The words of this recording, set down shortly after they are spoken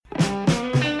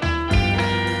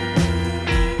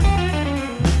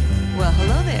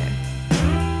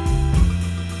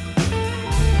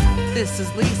This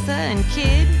is Lisa and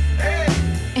Kid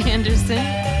Anderson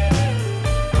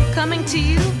coming to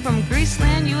you from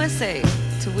Greaseland, USA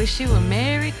to wish you a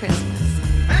Merry Christmas.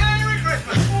 Merry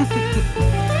Christmas!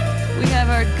 We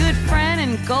have our good friend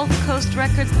and Gulf Coast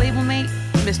Records label mate,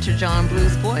 Mr. John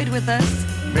Blues Boyd, with us.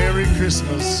 Merry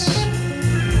Christmas.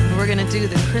 We're gonna do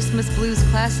the Christmas blues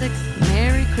classic,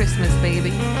 Merry Christmas, baby.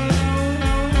 Go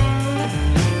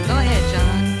ahead,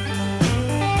 John.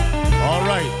 All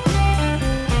right.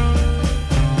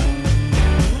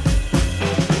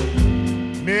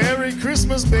 Merry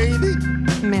Christmas, baby.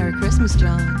 Merry Christmas,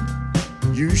 John.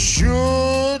 You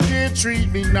sure did treat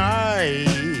me nice.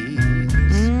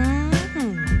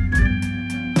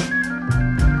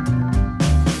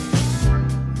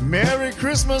 Merry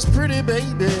Christmas, pretty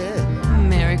baby.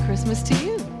 Merry Christmas to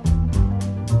you.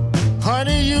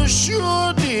 Honey, you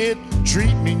sure did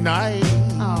treat me nice.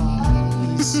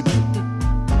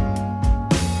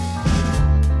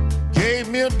 Gave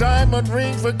me a diamond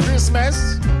ring for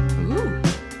Christmas. Ooh.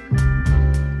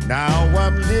 Now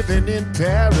I'm living in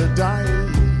paradise.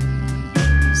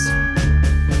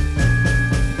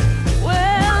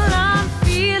 Well, I'm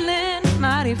feeling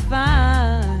mighty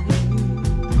fine.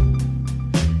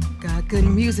 Got good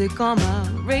music on my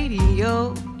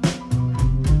radio.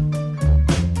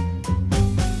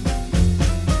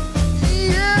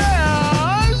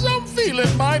 Yes, I'm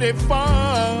feeling mighty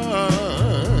fine.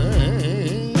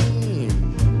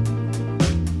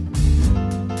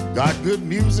 Got good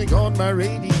music on my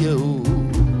radio.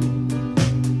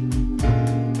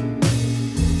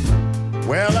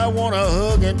 Well, I wanna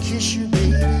hug and kiss you,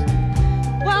 baby.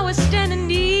 While we're standing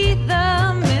neath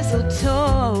the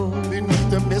mistletoe. Beneath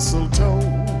the mistletoe.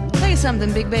 Play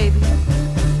something, big baby.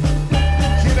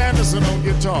 Kid Anderson on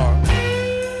guitar.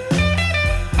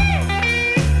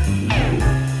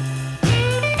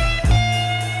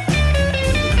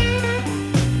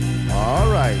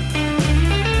 All right.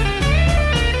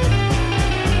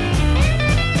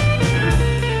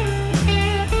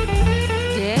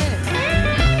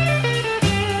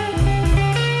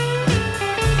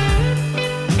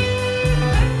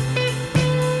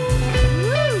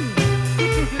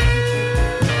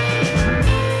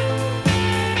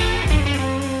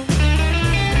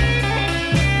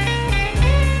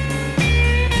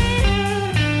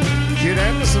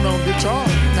 On guitar.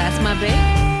 That's my baby.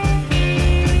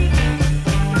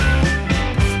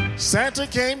 Santa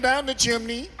came down the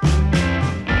chimney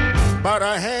about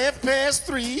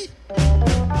 3:30.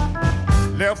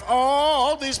 Left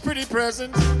all these pretty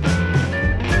presents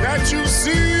that you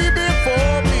see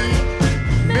before me.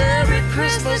 Merry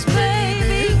Christmas,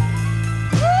 baby.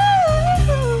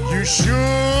 You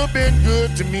sure been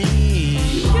good to me.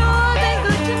 Sure been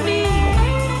good to me.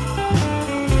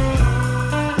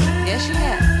 Yes, you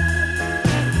have.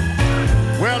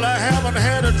 Well, I haven't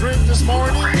had a drink this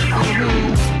morning,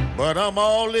 but I'm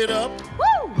all lit up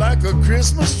like a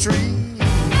Christmas tree.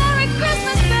 Merry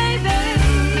Christmas, baby.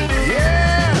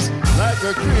 Yes, like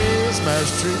a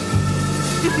Christmas tree.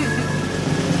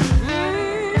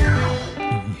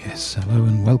 Yes, hello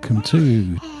and welcome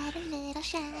to...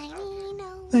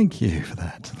 Thank you for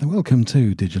that. Welcome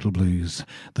to Digital Blues,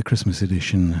 the Christmas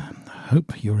edition.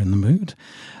 Hope you're in the mood.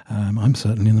 I'm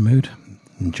certainly in the mood.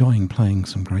 Enjoying playing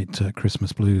some great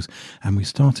Christmas blues, and we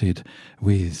started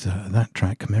with that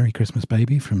track, Merry Christmas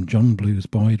Baby, from John Blues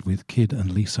Boyd with Kid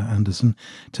and Lisa Anderson,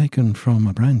 taken from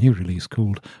a brand new release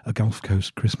called A Gulf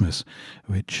Coast Christmas,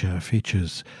 which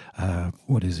features a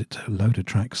load of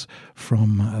tracks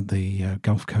from the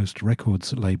Gulf Coast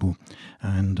Records label,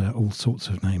 and all sorts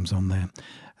of names on there.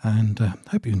 And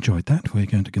hope you enjoyed that. We're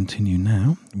going to continue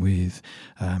now with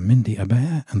Mindy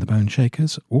Abair and the Bone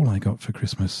Shakers. All I Got for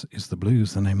Christmas is the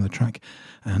Blues, the name of the track.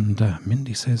 And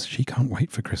Mindy says she can't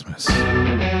wait for Christmas.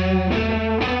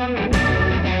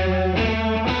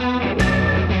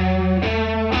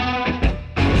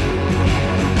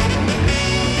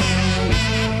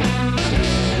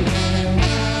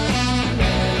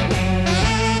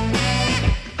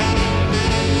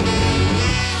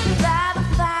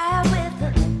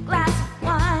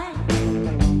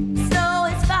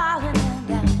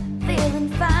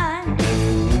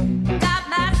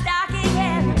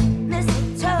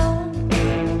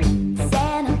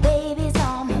 Santa baby's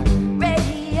on the radio.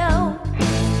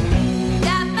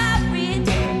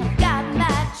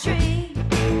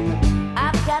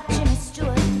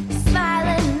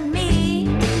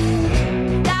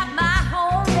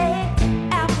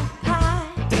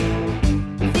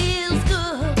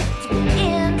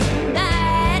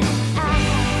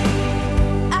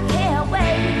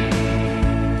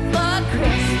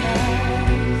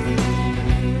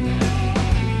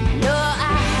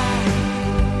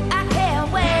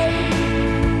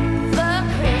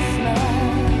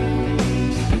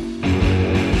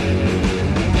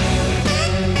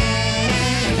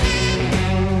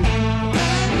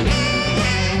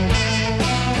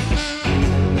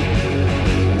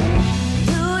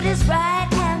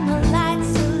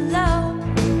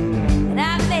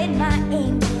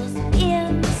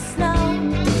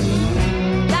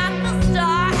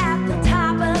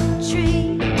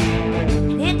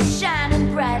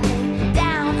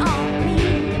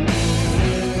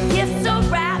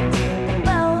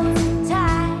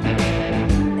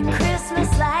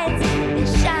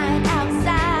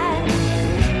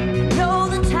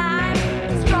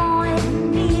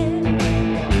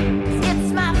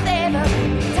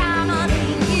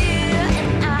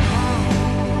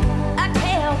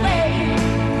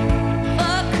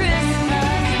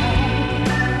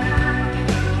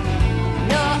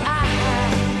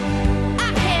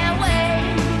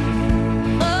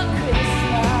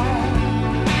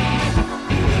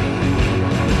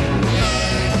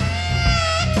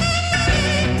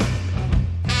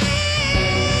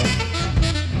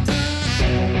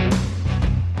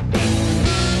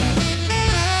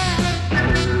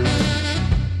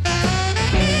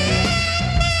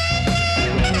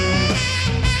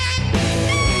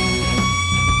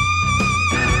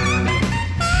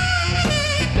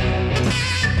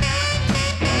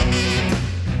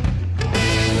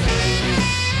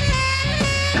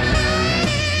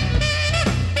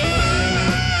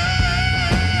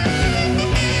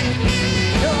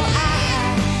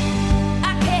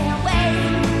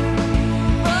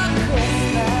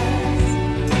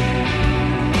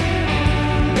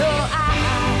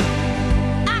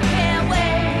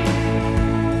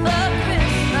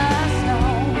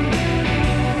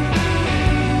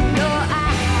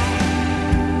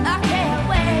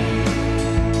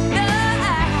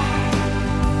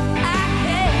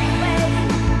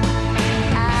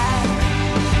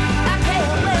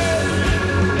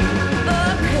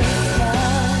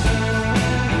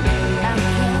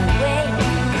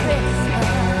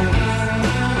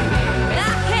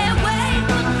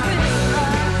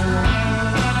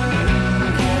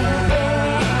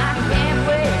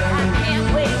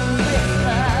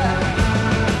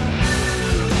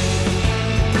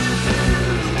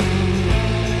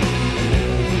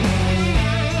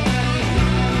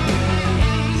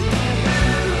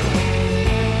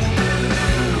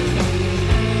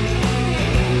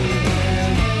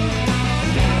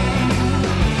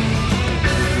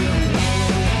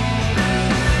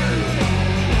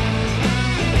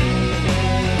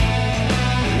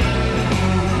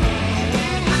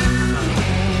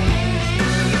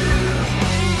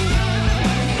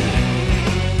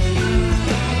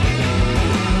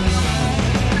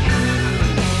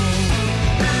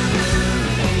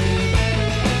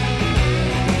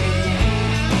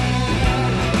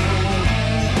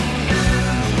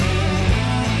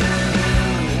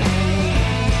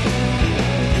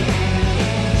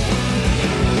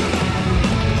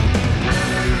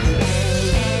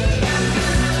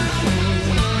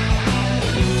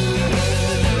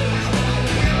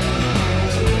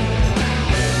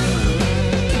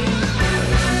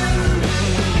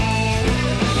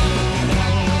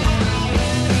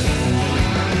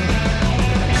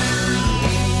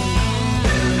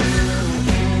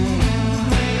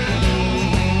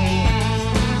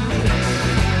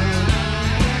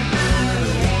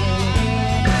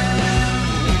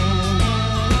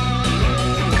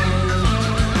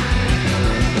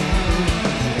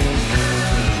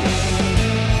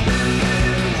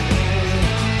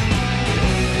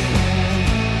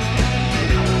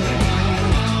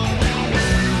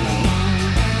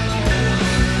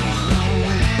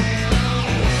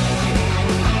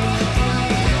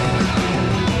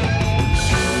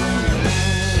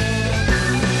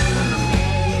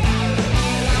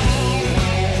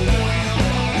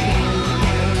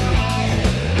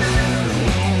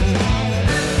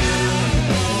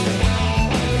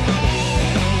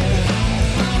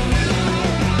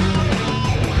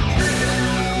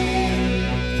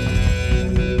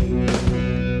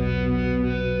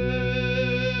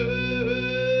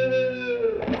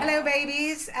 Hello,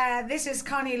 babies. This is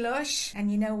Connie Lush,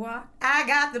 and you know what? I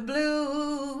got the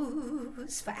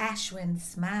blues for Ashwin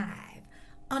Smythe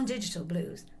on Digital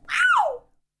Blues. Wow!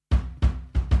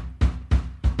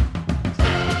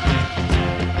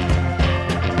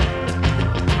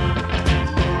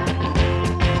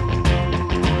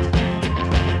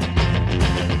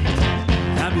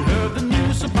 Have you heard the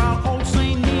news about old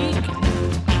Saint Nick?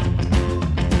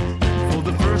 For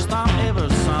the first time ever,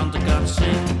 Santa got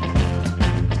sick.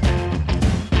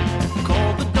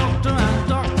 Called the doctor and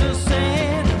doctor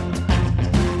said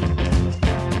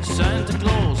Santa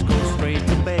Claus goes straight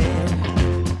to bed.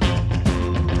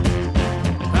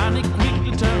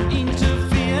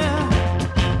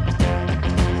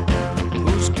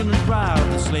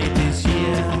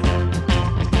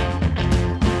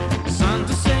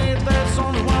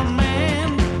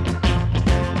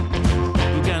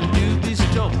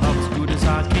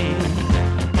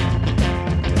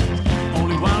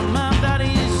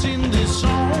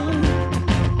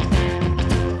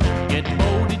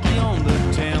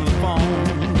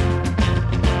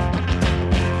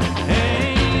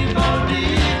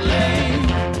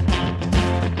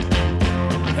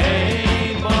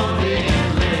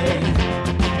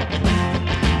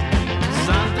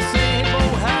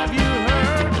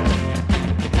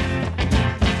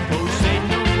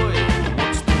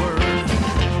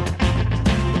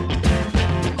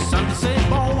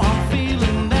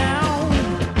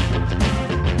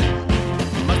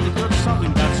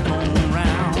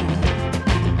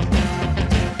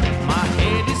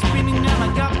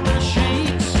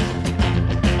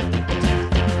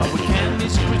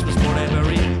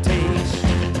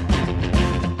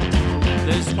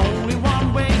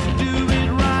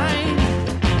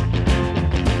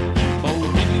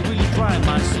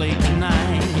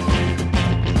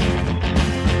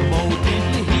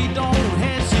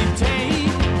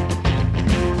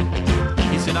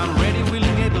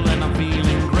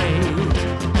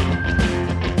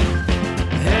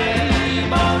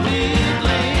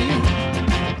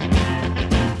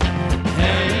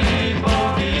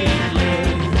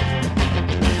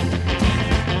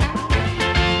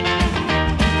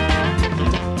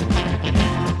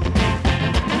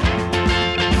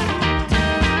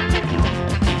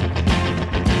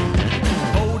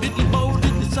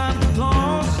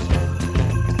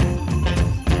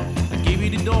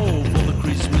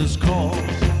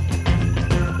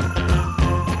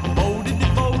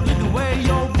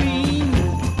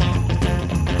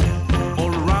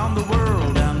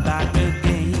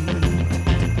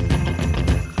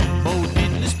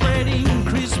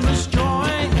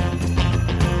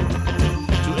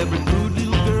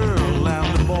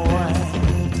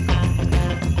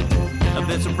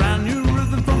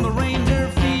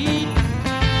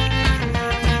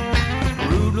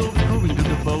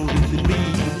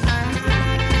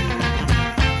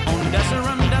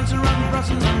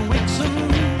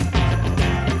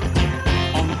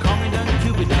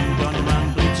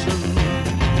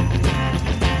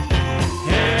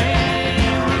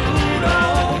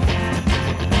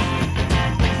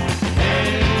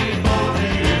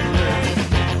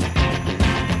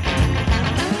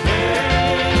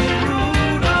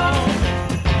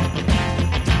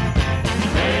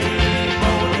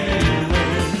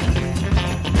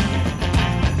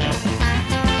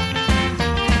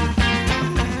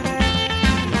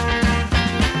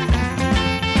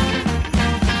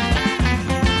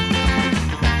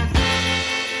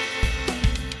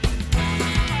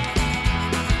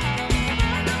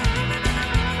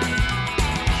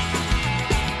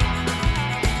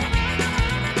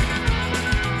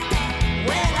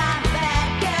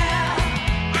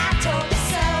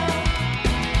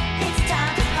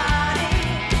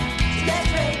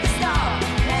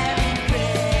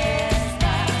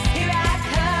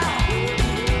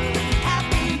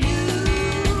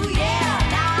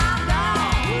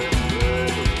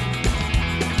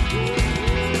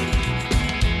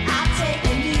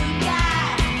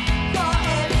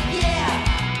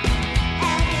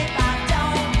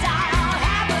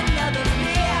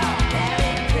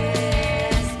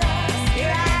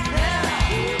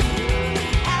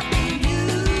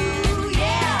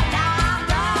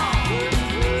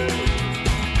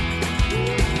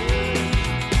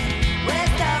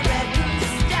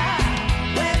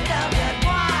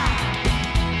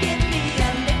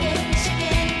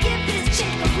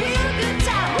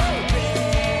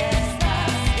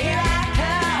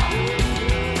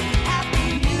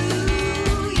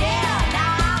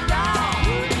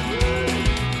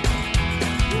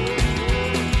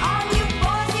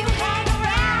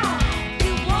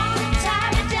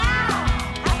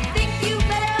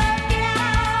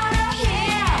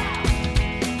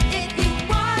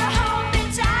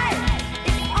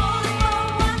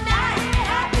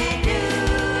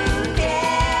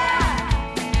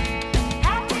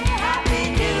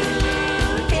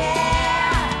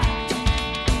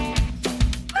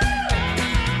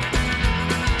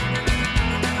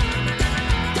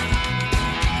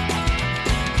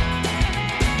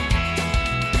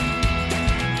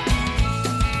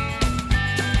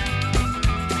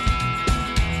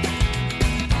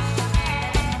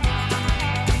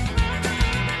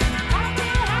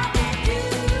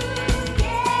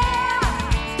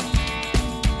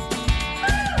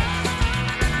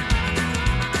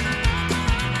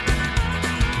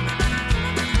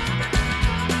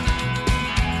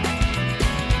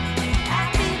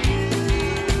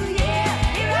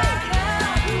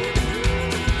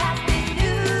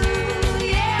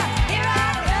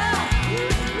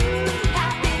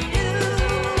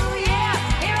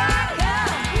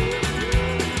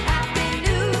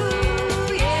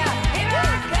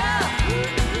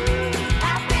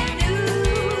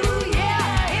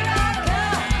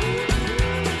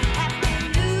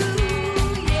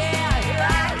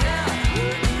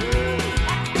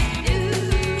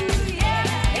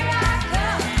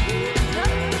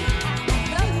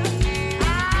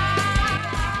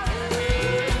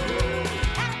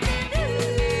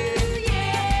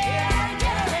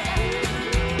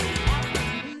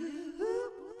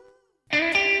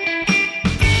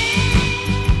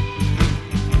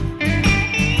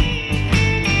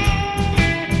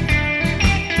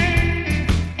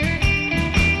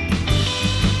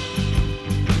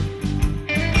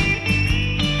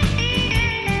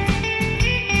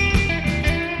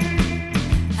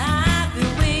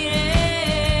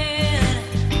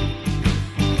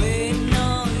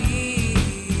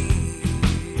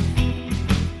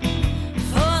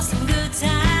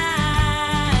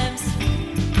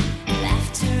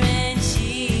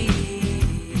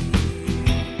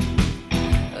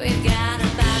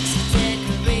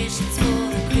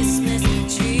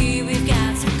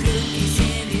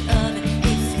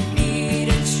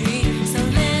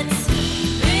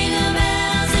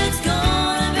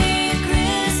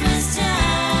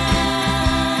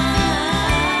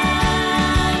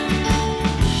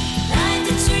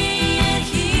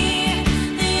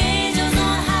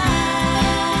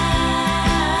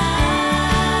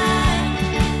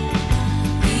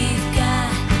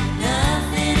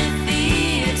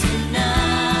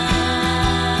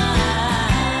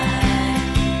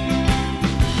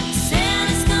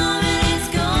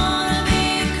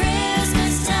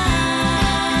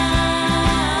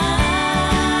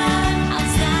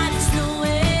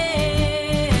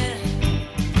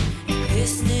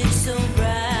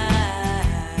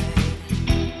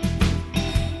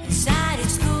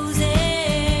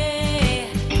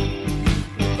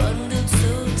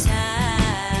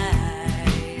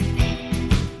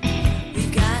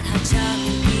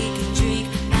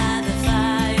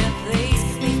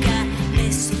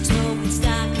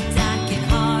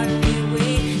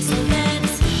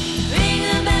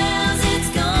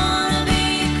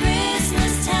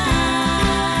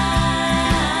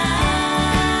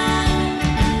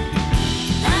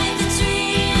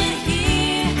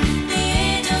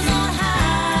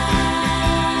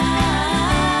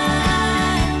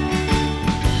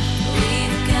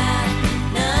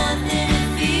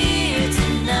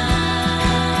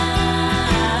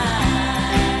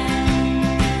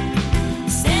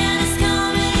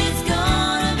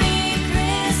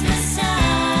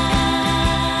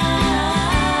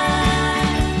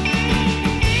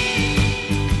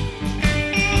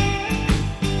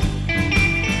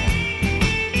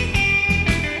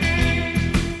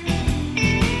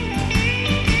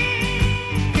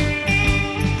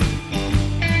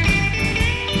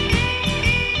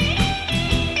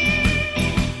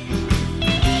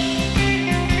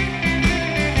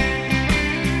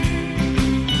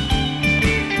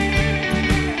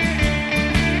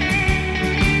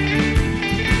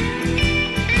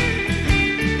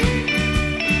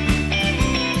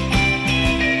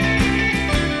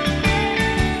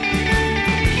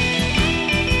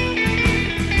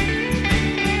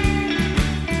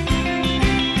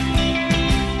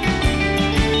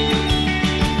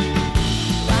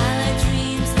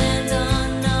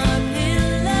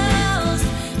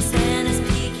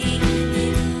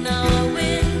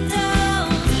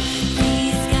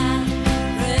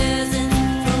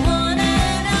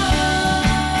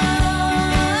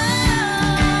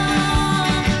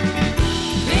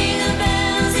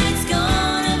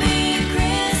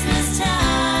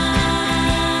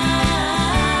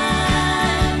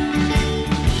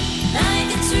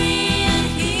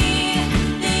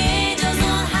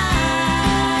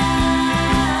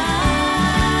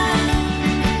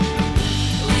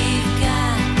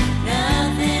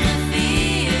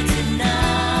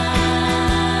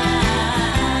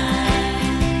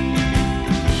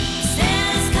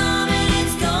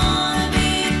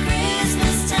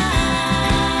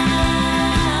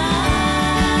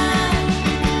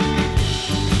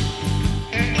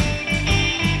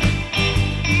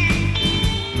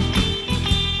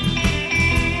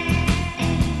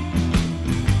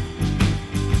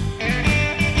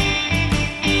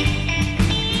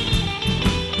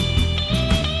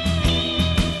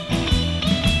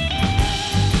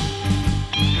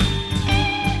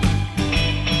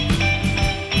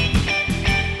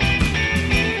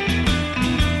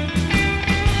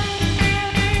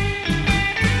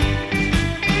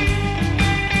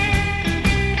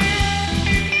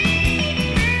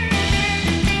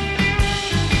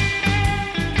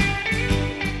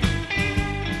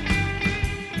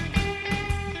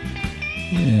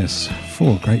 Yes,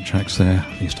 4 great tracks there.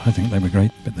 At least I think they were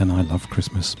great, but then I love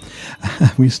Christmas.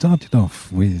 We started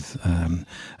off with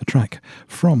a track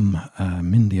from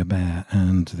Mindy Bear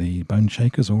and the Bone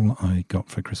Shakers, All I Got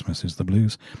for Christmas is the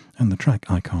Blues, and the track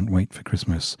I Can't Wait for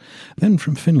Christmas. Then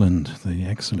from Finland, the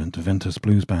excellent Ventus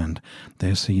Blues Band,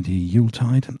 their CD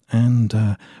Yuletide, and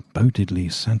Bo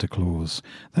Diddley Santa Claus.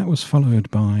 That was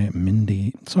followed by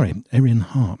Erin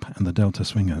Harp and the Delta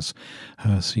Swingers,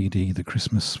 her CD The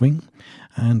Christmas Swing,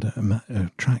 and a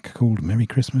track called Merry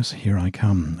Christmas, Here I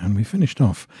Come. And we finished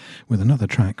off with another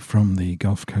track from the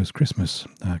Gulf Coast Christmas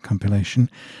compilation,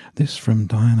 this from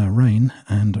Diana Rain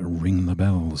and Ring the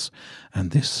Bells.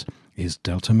 And this is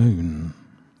Delta Moon.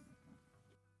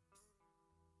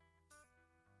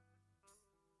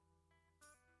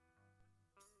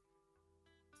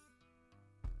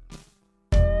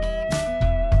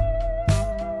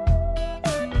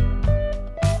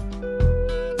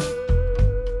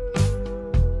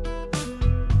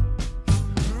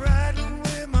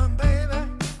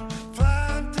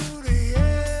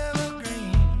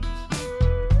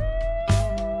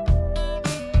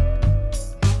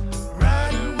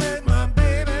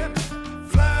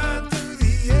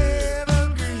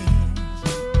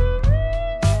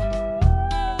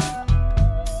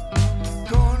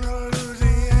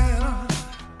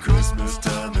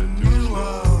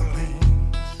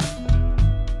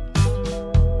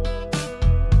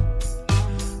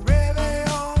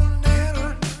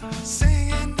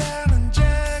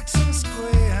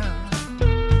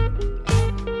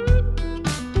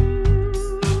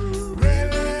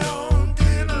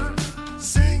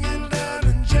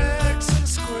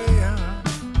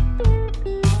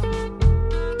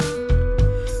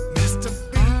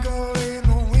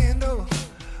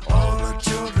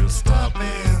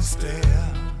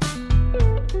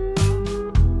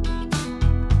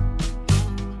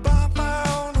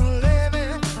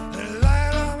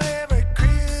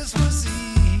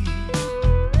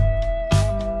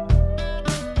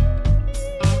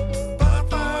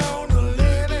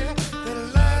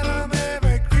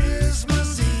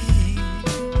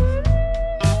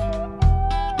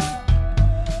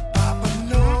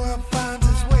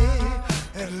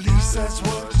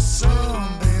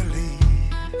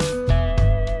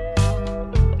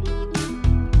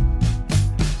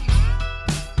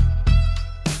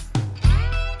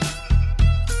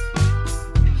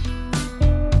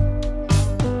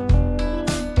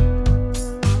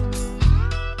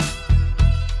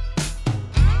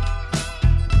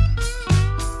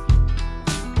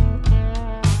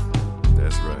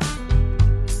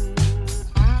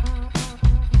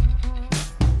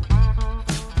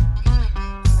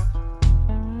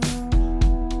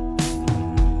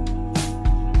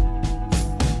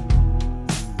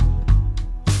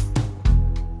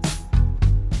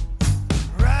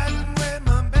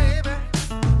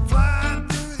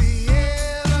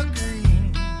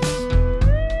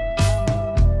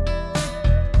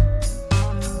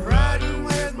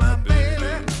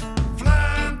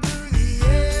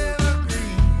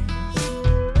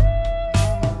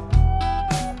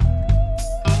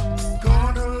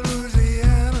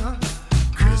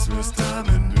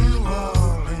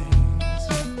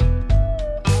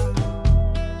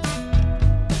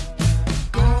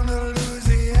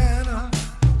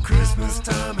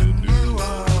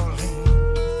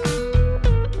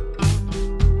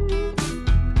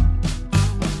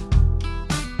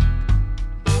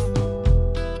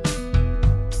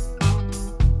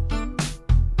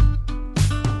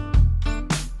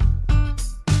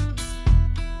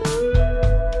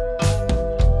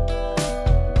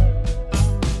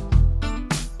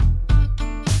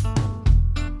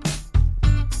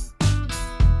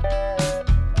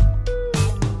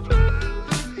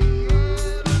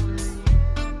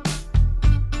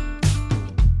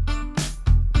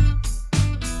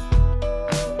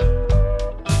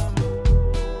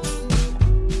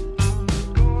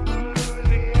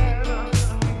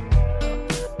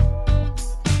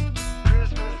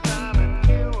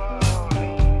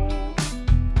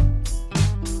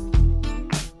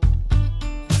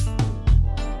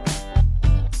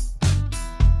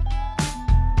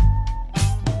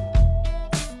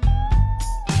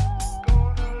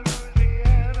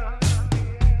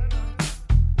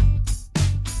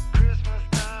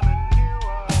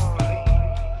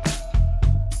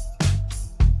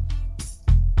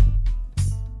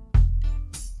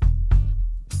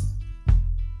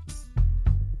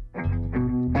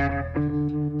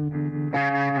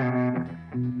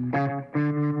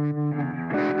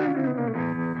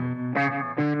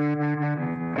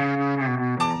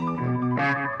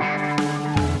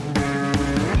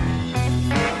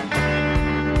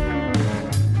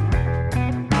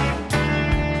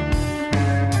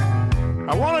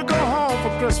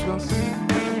 Christmas,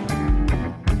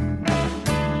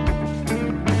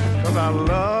 'cause I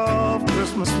love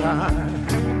Christmas time.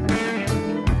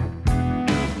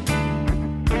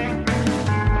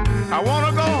 I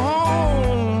wanna go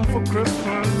home for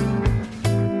Christmas,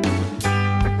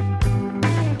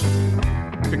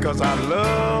 because I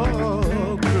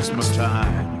love Christmas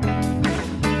time.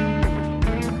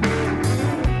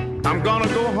 I'm gonna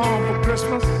go home for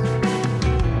Christmas,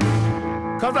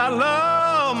 'cause I love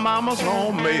Mama's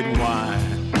homemade wine.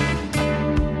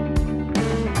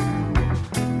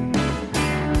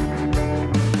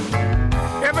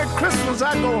 Every Christmas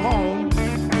I go home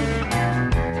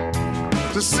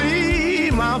to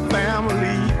see my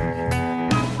family.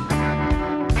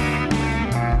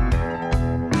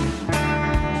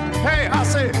 Hey, I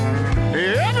say,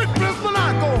 every Christmas I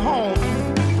go home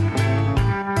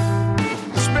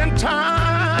to spend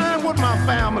time with my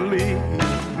family.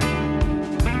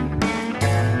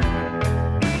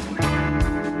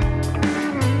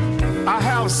 I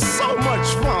have so much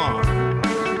fun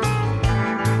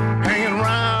hanging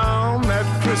around that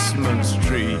Christmas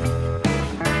tree.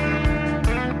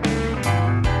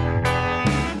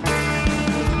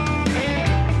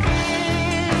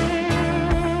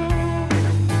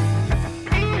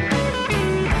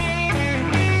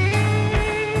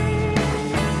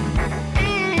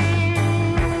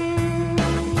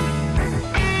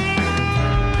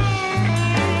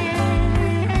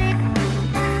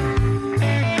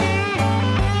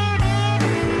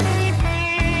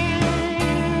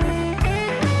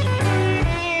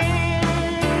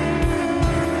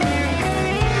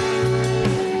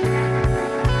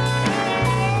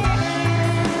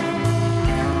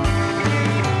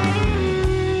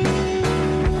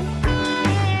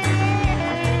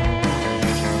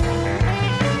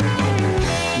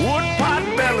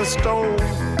 Stove,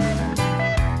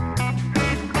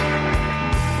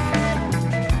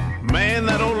 man,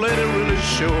 that old lady really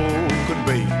sure could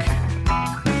bake.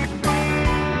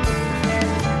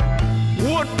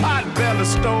 Wood pot belly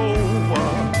stove,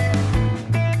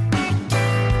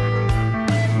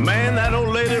 man, that old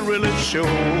lady really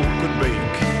sure could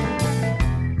bake.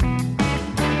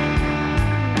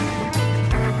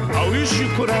 I wish you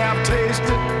could have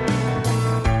tasted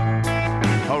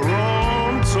a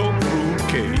rum so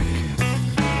cake.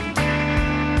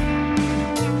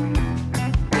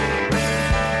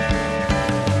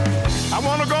 I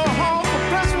wanna go home for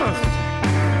Christmas,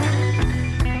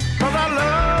 'cause I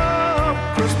love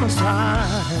Christmas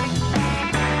time.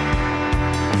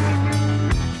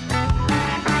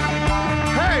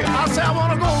 Hey, I say I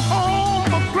wanna go home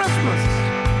for Christmas,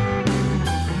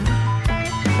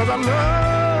 'cause I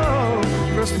love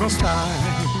Christmas time.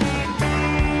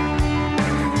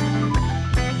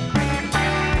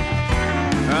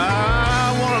 I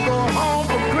wanna go home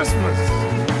for Christmas,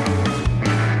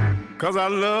 'cause I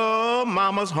love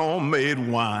Mama's homemade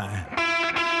wine.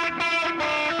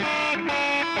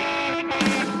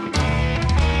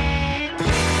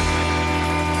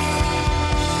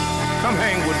 Come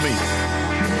hang with me.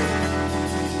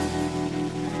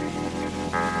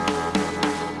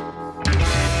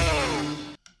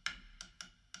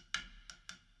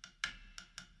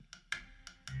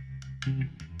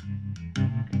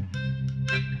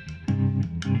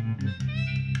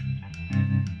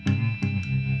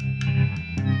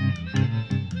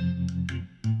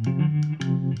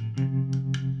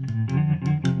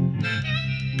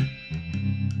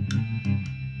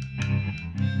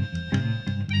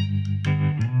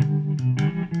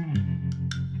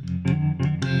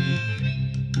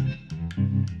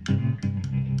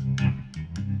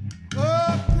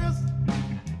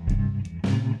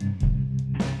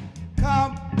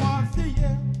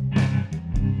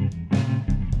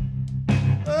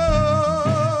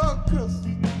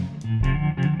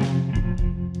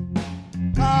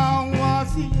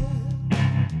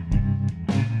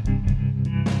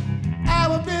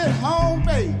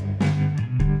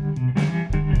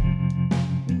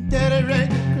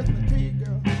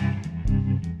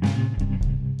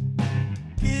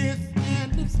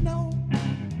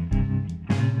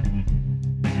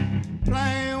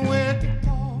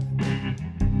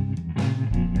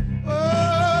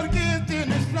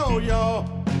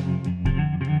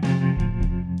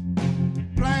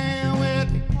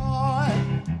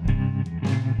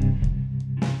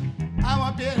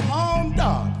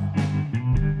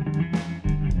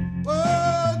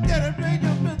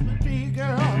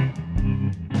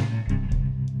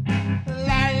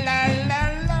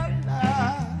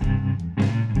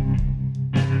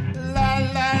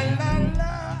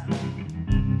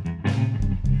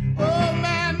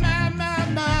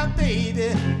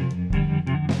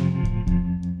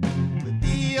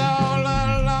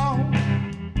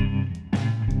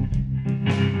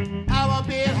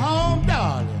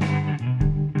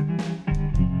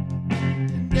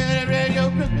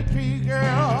 tree,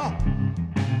 girl.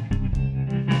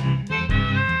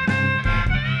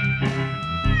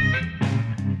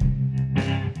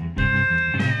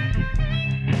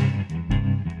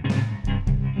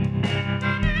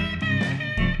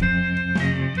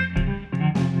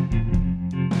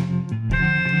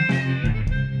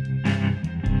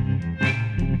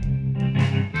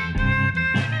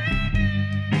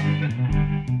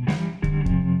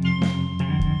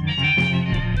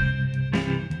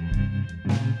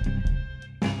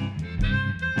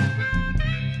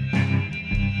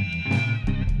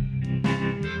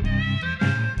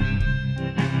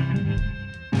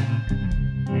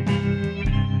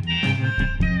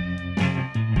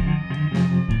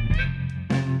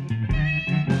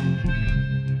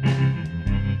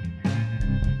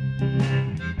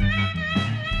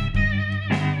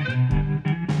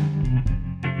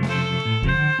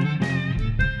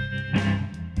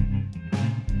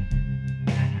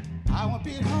 I want to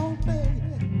be at home, baby.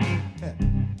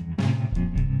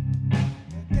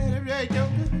 Get it right, go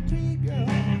to the tree, girl.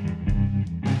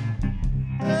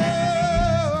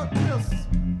 Oh, Chris.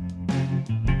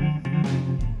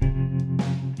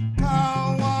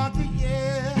 Come once a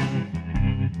year.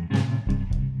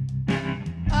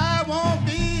 I won't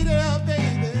be there,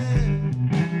 baby.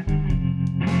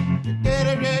 Get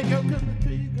it right, go to the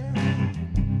tree, girl.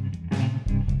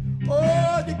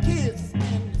 Oh, the kids in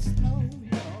the snow,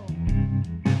 y'all.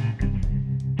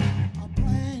 I'm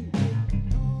playing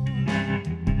guitar.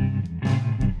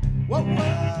 What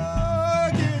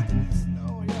world is in the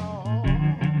snow, y'all?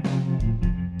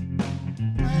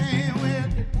 Playing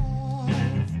with the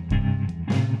toys.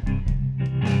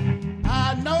 I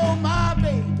know my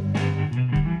baby.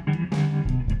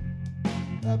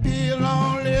 I'll be a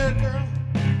lonely girl.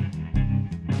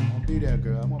 I'm gonna be that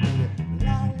girl. I'm gonna be that.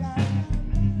 La, la, la, la,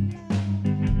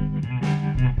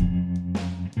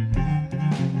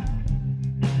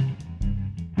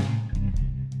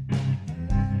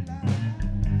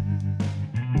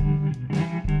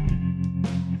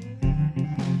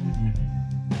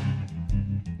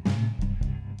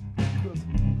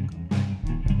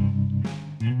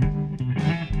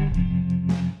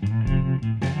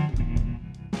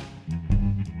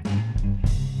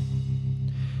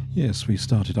 Yes, we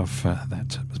started off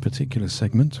that particular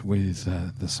segment with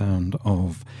the sound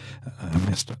of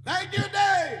Mr. Thank you,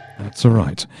 Dave. That's all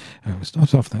right. We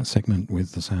started off that segment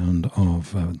with the sound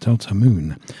of Delta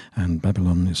Moon and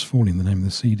Babylon is Falling, the name of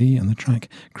the CD, and the track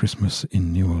Christmas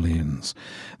in New Orleans.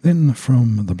 Then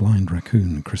from the Blind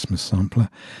Raccoon Christmas sampler,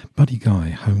 Buddy Guy,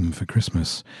 Home for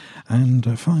Christmas.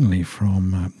 And finally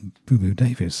from Boo Boo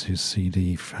Davis, his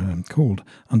CD called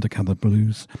Undercover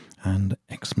Blues and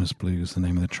Xmas Blues, the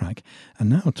name of the track. And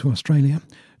now to Australia,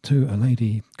 to a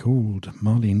lady called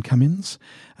Marlene Cummins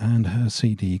and her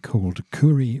CD called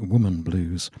Koori Woman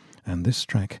Blues, and this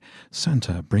track,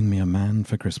 Santa, Bring Me a Man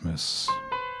for Christmas.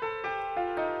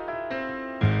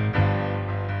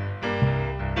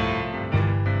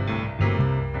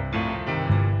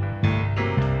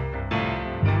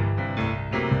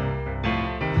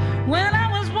 When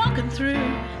I was walking through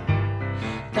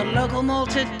the local mall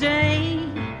today,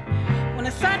 when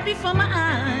a sight before my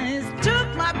eyes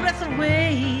took my breath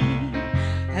away,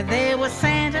 there was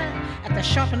Santa at the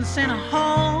shopping center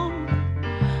hall,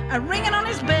 ringing on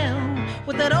his bell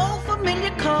with that old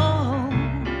familiar call.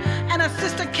 And a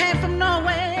sister came from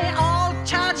Norway all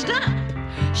charged up.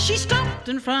 She stopped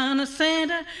in front of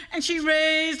Santa and she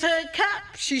raised her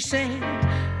cup. She said,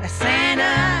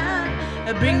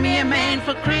 Santa, bring me a man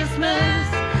for Christmas.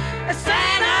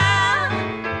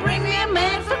 Santa, bring me a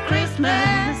man for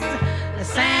Christmas.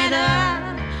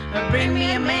 Santa, bring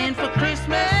me a man for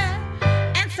Christmas.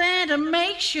 And Santa,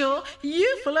 make sure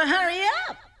you fella hurry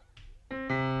up.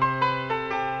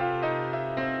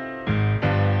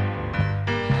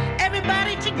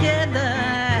 Everybody together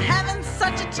having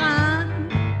such a time,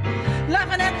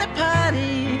 laughing at the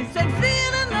parties and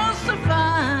feeling oh so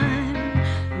fine.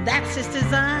 That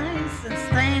sister's eyes and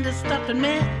Santa stopped and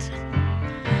met,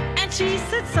 and she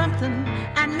said something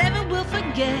I never will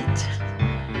forget.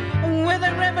 With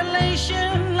a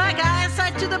revelation like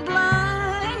eyesight to the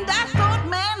blind, I thought,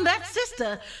 man, that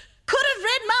sister could have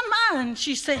read my mind.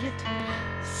 She said,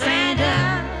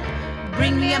 Santa,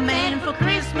 bring me a man for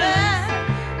Christmas.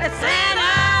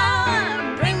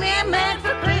 Santa, bring me a man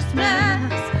for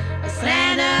Christmas.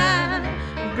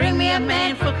 Santa, bring me a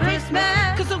man for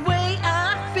Christmas. 'Cause the way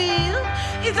I feel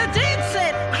is a dead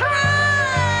set cry.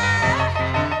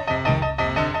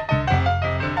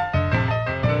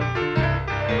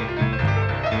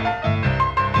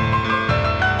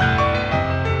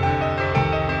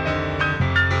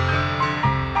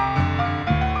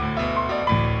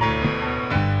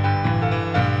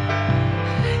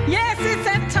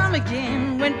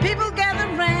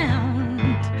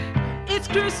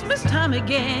 Christmas time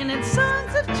again and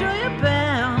songs of joy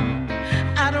abound.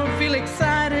 I don't feel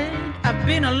excited, I've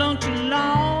been alone too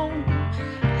long.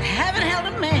 I haven't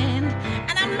held a man,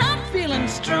 and I'm not feeling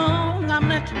strong. I'm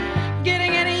not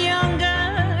getting any younger,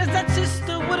 as that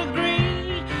sister would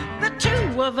agree. The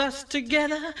two of us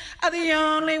together are the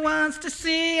only ones to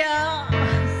see. Oh,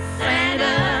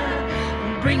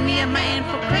 Santa, bring me a man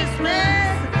for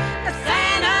Christmas.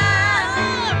 Santa,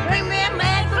 bring me a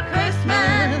man for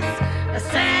Christmas.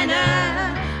 Santa,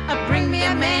 bring me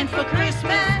a man for Christmas.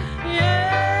 Yeah.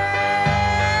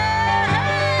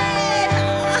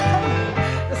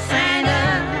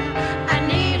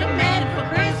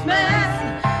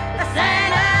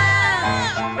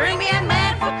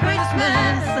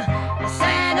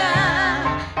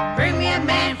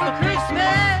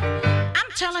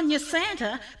 Telling you,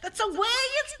 Santa, that's the way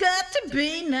it's got to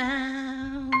be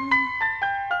now.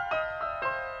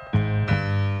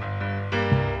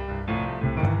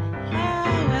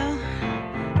 Oh, well,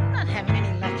 not having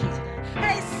any luck here today.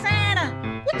 Hey, Santa,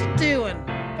 what you doing?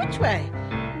 Which way?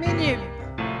 Me and you.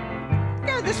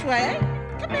 Go this way, eh?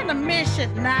 Come in the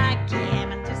mission. Nah,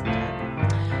 gammon, just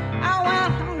oh,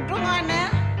 well, I'm going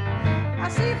now. I'll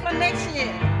see you for next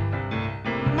year.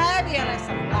 Maybe I'll have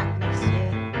some luck next year.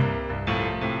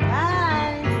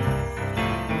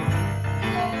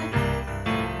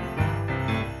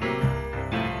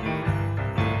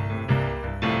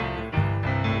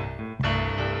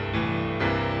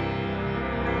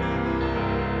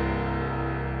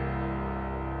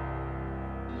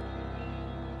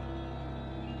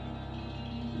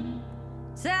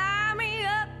 Tie me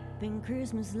up in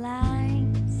Christmas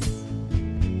lights,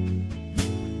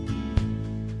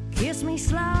 kiss me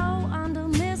slow under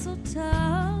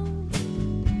mistletoe.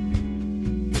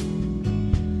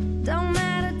 Don't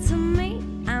matter to me,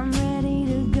 I'm ready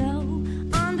to go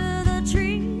under the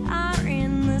tree or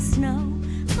in the snow.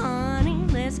 Honey,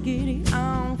 let's get it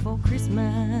on for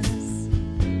Christmas.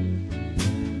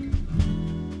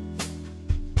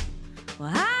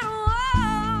 Well, I don't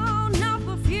want no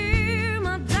perfume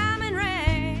or diamond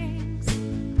rings,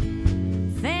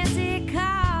 fancy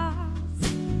cars,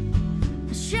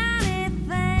 shiny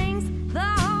things. The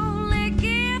only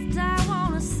gift I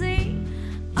want to see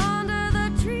under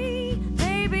the tree,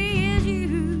 baby, is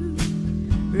you,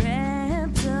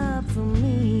 wrapped up for me.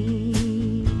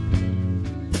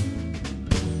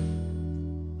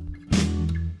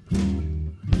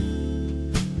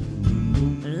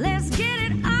 Let's get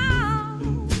it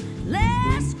on,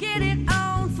 let's get it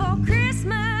on for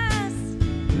Christmas.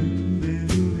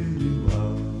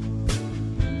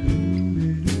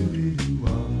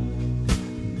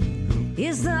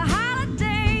 It's the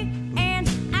holiday and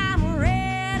I'm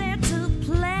ready to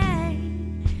play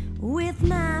with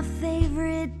my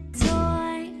favorite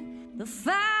toy. The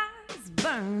fire's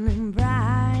burning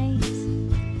bright,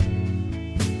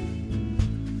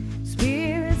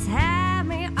 spirits have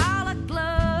me all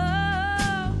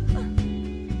aglow.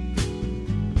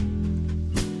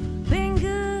 Been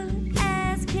good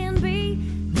as can be,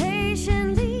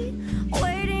 patiently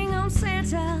waiting on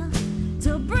Santa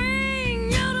to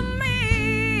bring you to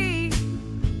me.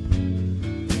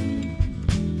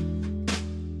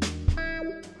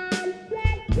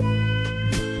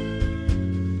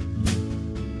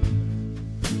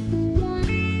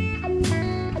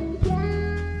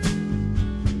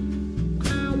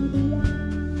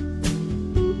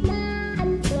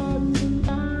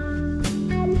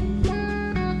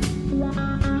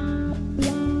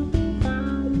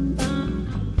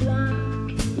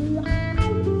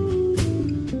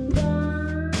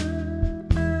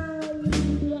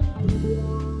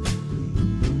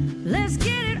 Let's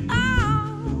get it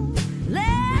on,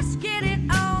 let's get it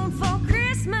on for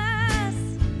Christmas.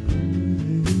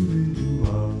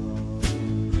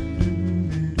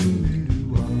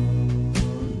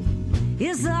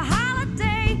 It's a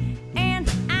holiday and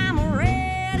I'm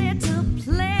ready to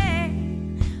play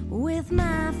with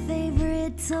my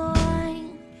favorite toy.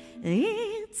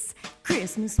 It's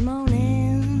Christmas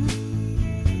morning,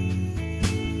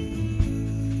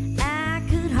 I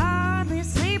could hardly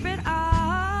sleep at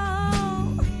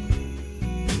all.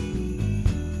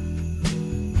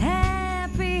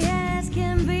 Happy as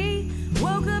can be,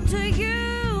 woke up to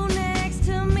you next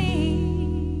to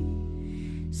me.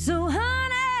 So honey,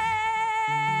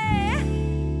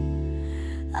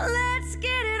 let's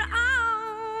get it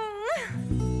on.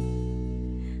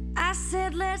 I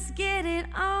said let's get it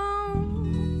on.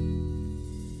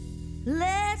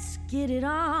 Let's get it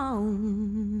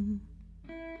on.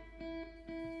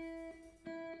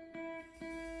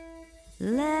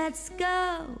 Let's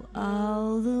go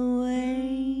all the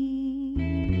way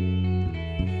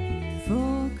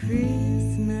for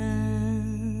Christmas.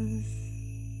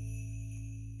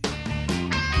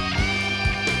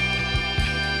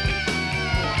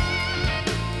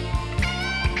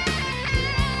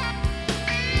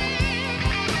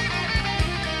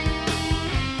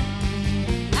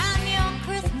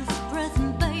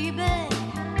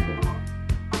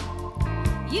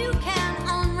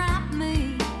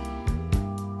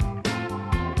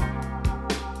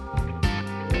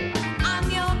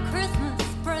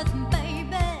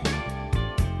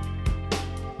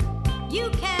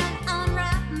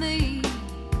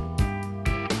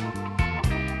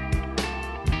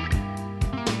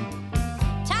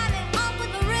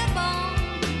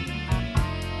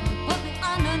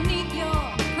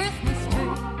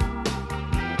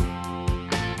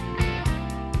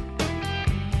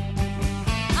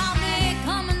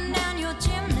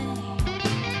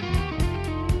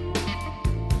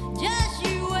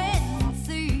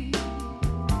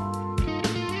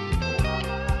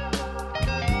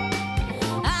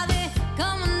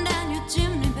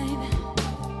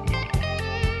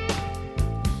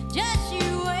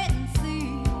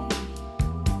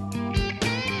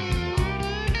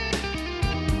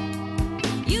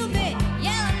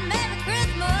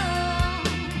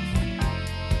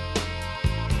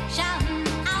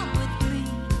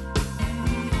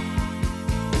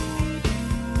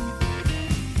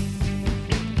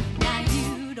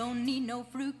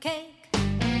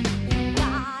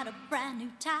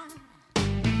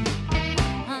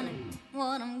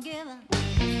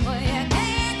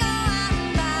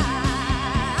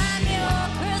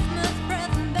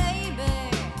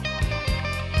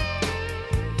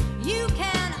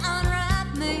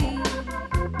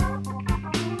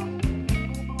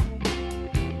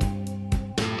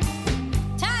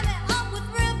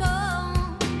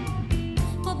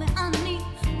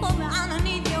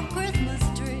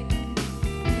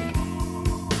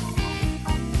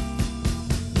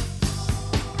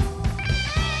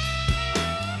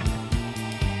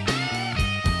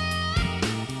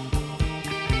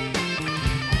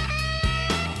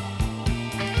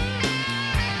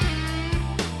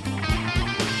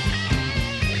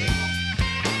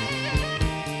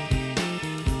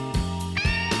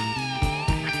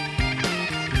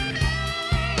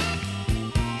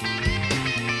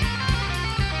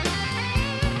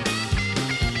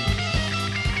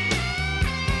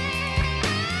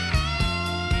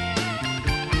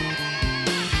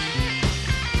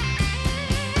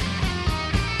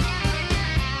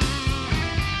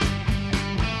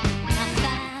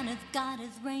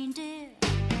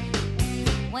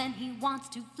 wants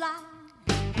to fly.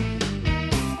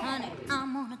 Honey,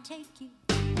 I'm gonna take you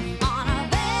on a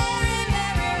very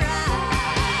merry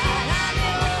ride. I'm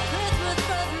your Christmas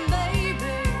present,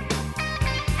 baby.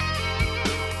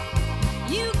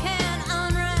 You can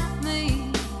unwrap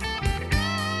me.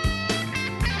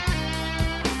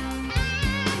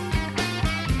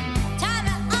 Tie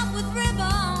me up with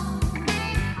ribbon.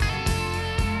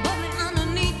 Put me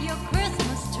underneath your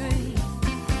Christmas tree.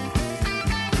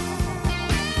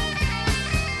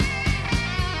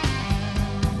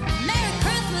 Merry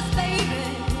Christmas, baby.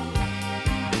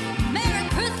 Merry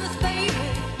Christmas, baby.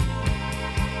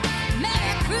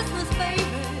 Merry Christmas,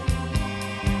 baby.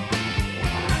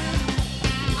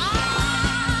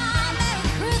 Ah, Merry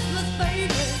Christmas,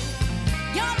 baby.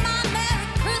 You're my Merry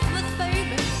Christmas,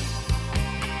 baby.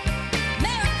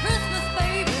 Merry Christmas,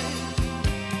 baby.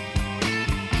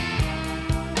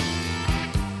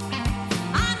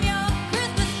 I'm your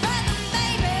Christmas present,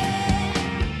 baby.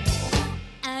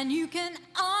 And you can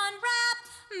unwrap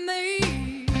me.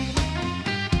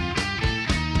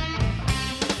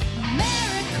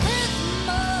 Merry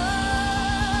Christmas.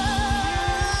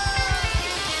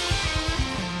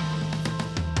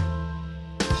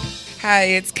 Hi,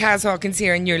 it's Kaz Hawkins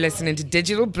here, and you're listening to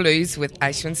Digital Blues with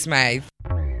Ashwin Smythe.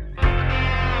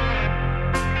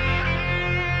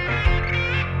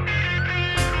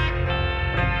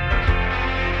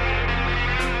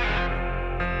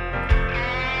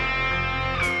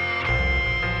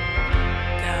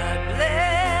 God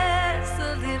bless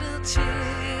the little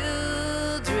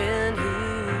children who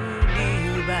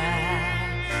knew by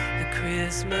the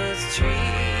Christmas tree.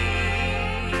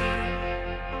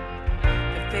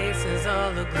 Their faces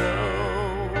all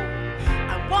aglow.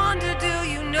 I wonder, do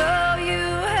you know you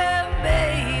have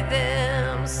made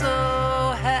them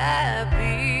so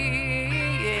happy?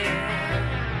 Yeah.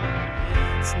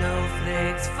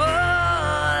 Snowflakes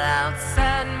fall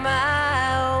outside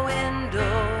my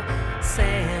window.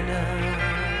 Santa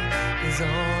is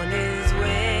on his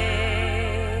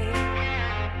way,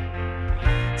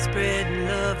 spreading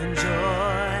love and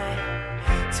joy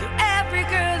to every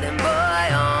girl and boy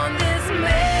on this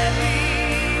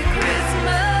merry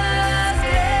Christmas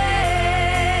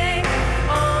day.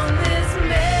 On this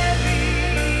merry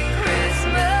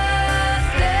Christmas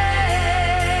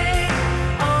day.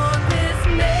 On this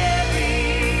merry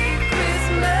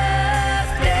Christmas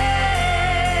day.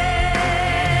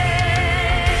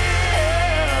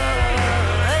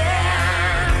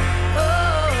 Oh,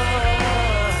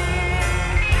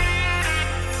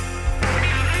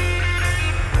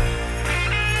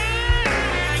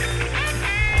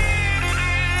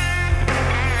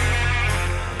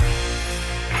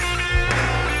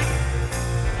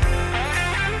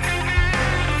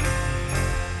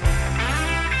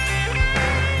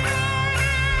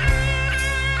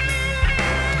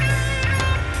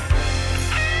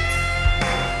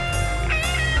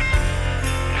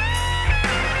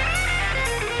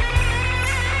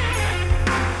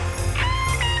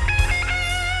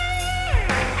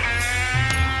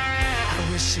 I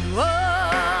wish you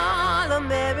all a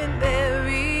merry,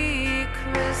 merry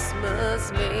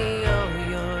Christmas. May all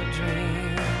your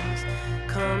dreams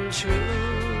come true.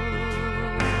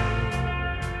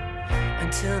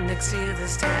 Until next year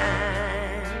this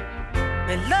time,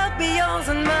 may love be yours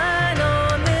and mine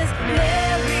on this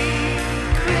merry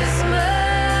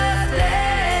Christmas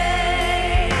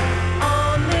day.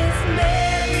 On this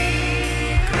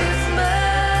merry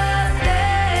Christmas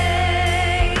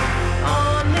day.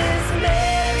 On this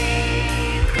merry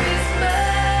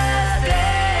Christmas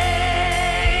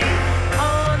day.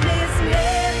 On this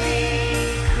merry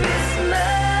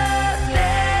Christmas day.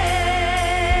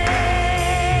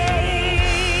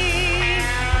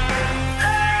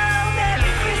 Oh,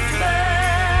 Merry Christmas.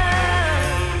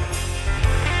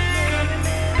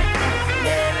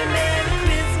 Merry, Merry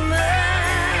Christmas.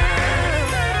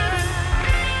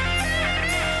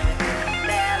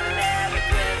 Merry, Merry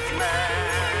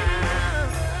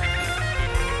Christmas.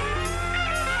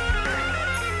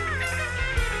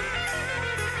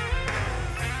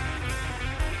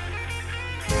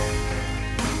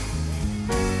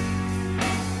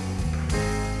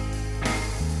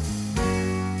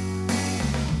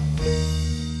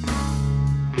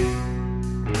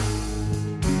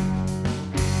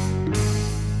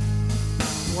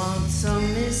 Want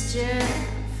some mischief?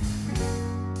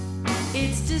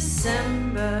 It's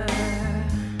December.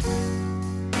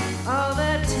 All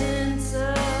that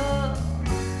tinsel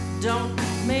don't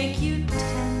make you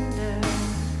tender.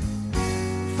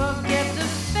 Forget the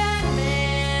fat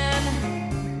man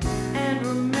and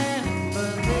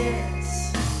remember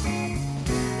this.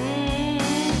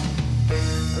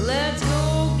 Let's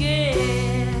go get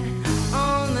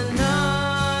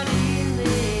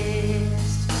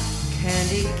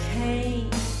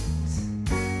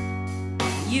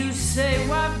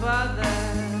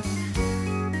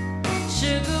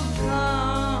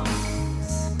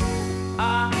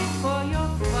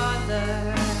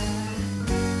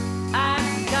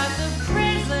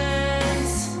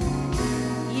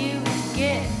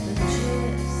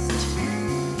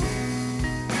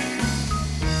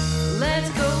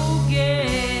go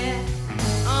get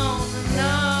on the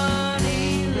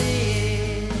naughty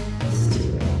list.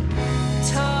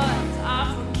 Toys are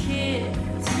for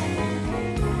kids,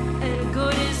 and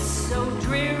good is so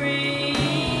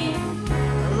dreary.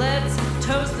 Let's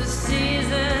toast the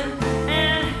season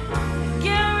and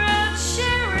get rid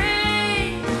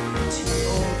sherry. Too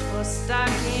old for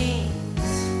stockings,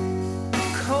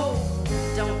 cold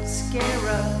don't scare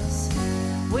us.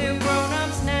 We're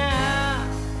grown-ups now,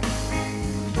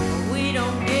 we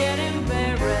don't get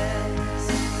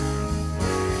embarrassed.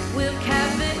 We'll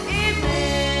cap the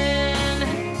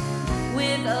evening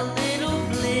with a little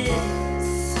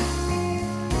bliss.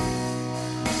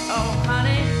 Oh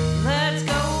honey, let's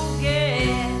go get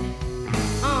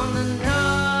on the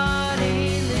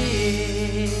naughty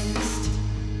list.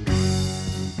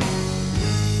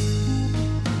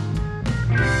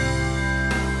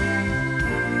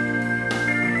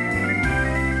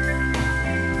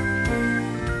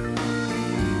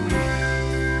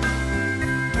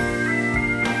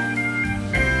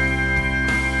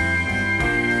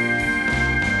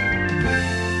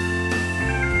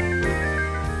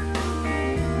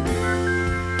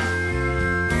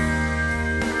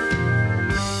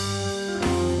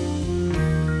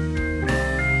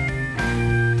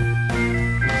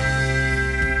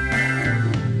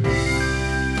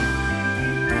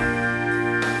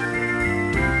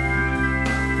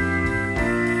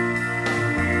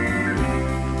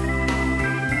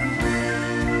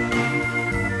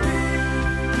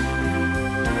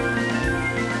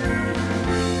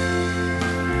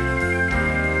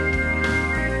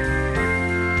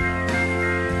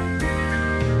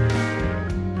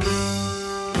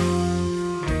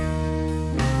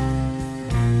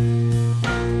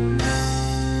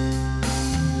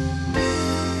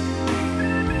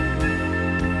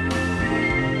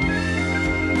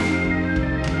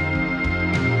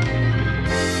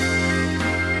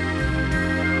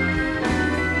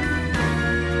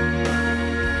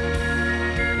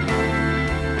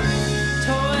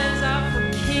 Toys are for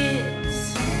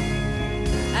kids,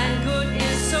 and good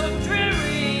is so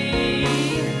dreary.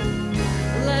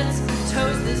 Let's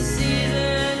toast the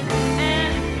season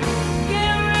and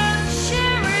get rid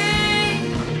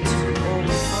sherry. Too old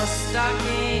for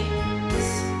stockings,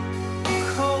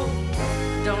 cold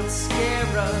don't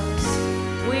scare us.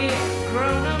 We're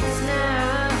grown-ups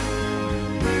now,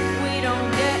 we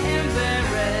don't get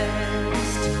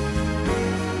embarrassed.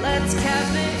 Let's cap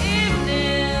the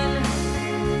evening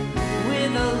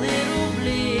with a little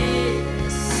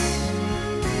bliss.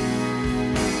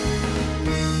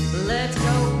 Let's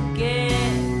go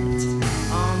get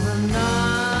on the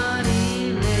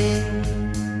naughty list.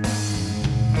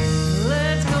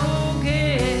 Let's go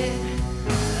get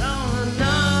on the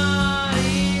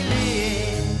naughty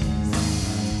list.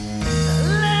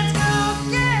 Let's go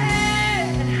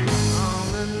get on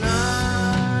the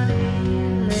naughty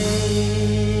list.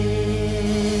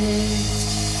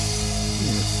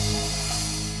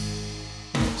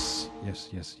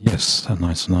 Yes, a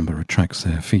nice number of tracks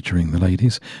there featuring the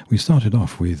ladies. We started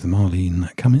off with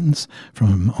Marlene Cummins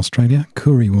from Australia,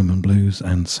 Koori Woman Blues,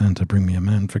 and Santa Bring Me a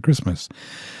Man for Christmas.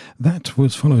 That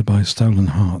was followed by Stolen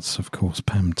Hearts, of course,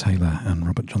 Pam Taylor and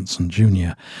Robert Johnson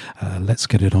Jr. Let's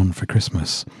Get It On for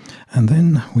Christmas. And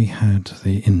then we had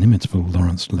the inimitable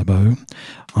Lawrence Lebeau,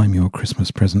 I'm Your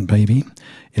Christmas Present Baby,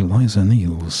 Eliza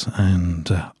Neals and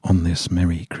On This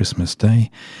Merry Christmas Day,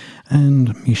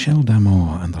 and Michel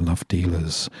D'Amour and the Love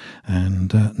Dealers,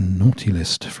 and Naughty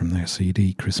List from their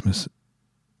CD Christmas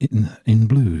in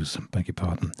Blues, beg your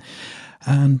pardon.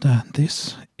 And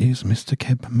this is Mr.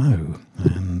 Keb Mo,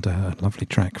 and a lovely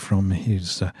track from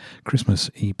his Christmas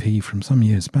EP from some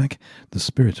years back, The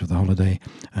Spirit of the Holiday,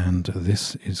 and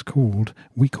this is called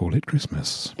We Call It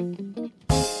Christmas.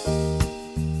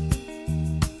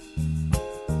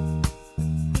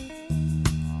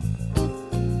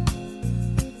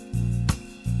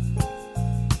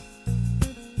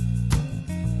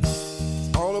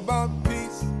 All about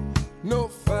peace, no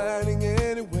fighting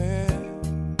anywhere,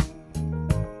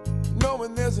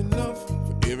 knowing there's enough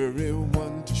for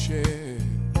everyone to share.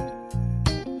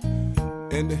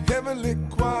 And the heavenly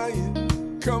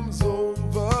quiet comes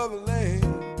over the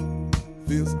land,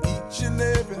 fills each and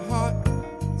every heart,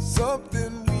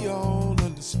 something we all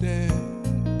understand.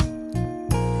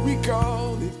 We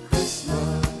call it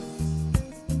Christmas,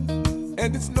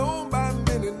 and it's known by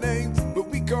many names, but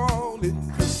we call it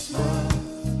Christmas.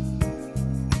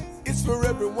 It's for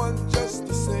everyone just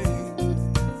the same.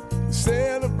 We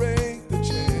celebrate the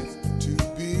chance to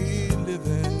be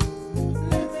living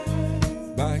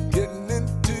by getting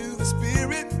into the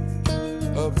spirit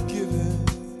of giving.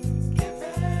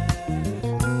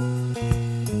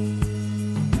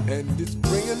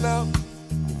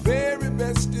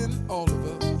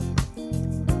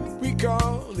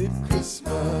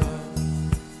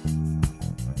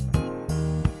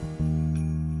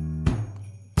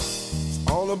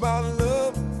 all about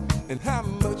love and how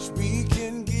much we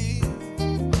can give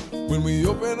when we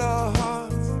open our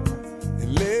hearts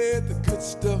and let the good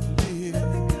stuff live.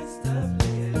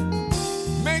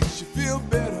 Makes you feel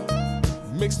better,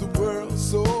 makes the world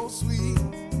so sweet.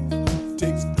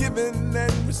 Takes giving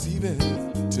and receiving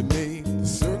to make the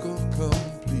circle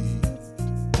complete.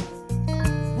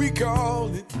 We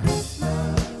call it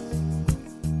Christmas,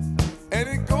 and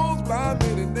it goes by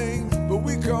many names, but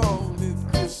we call it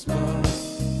Christmas.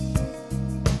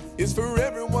 It's for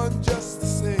everyone just the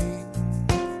same.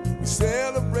 We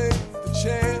celebrate the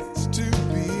chance to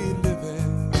be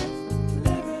living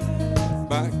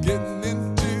by getting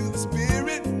into the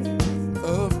spirit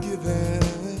of giving.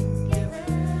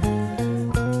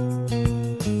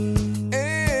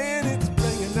 And it's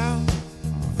bringing out the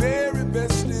very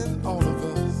best in all of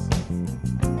us.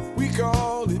 We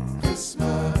call it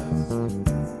Christmas.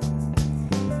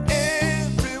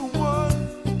 Everyone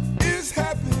is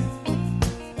happy.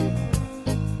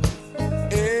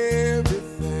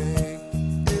 Everything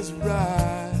is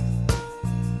right.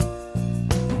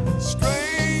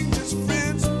 Strangers,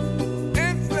 friends,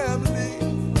 and family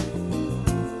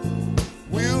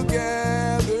will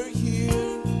gather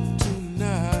here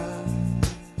tonight,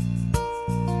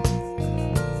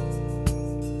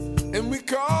 and we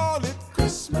call it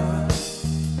Christmas.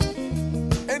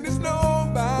 And it's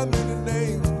known by many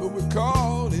names, but we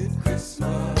call it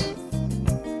Christmas.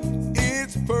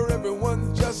 It's for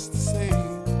everyone just the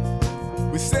same.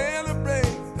 We celebrate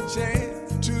the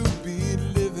chance to be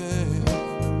living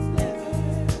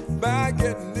by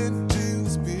getting into the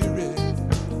spirit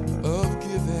of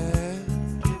giving.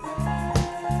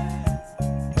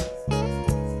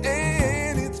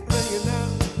 And it's bringing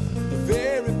out the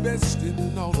very best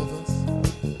in all of us.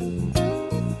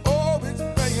 Oh, it's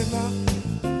bringing out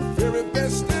the very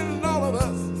best in all of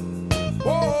us.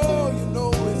 Oh, you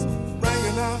know it's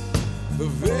bringing out the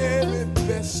very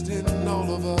best in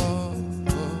all of us.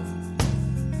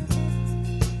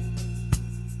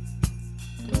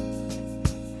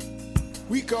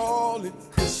 We call it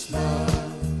Christmas.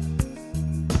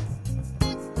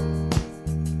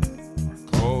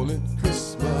 Call it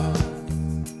Christmas.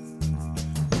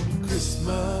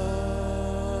 Christmas.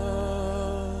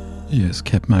 Yes,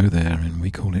 Kep Mo there, and we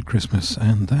call it Christmas.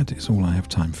 And that is all I have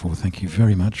time for. Thank you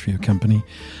very much for your company.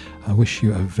 I wish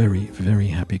you a very, very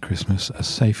happy Christmas, a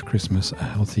safe Christmas, a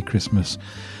healthy Christmas.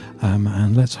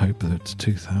 And let's hope that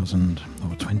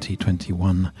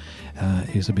 2021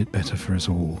 is a bit better for us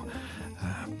all.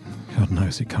 God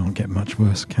knows it can't get much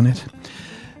worse, can it?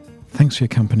 Thanks for your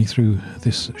company through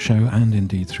this show and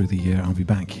indeed through the year. I'll be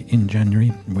back in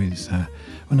January with,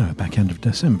 back end of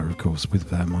December, of course,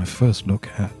 with my first look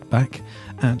back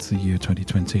at the year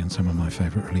 2020 and some of my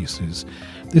favourite releases.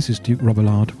 This is Duke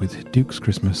Robillard with Duke's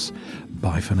Christmas.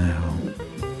 Bye for now.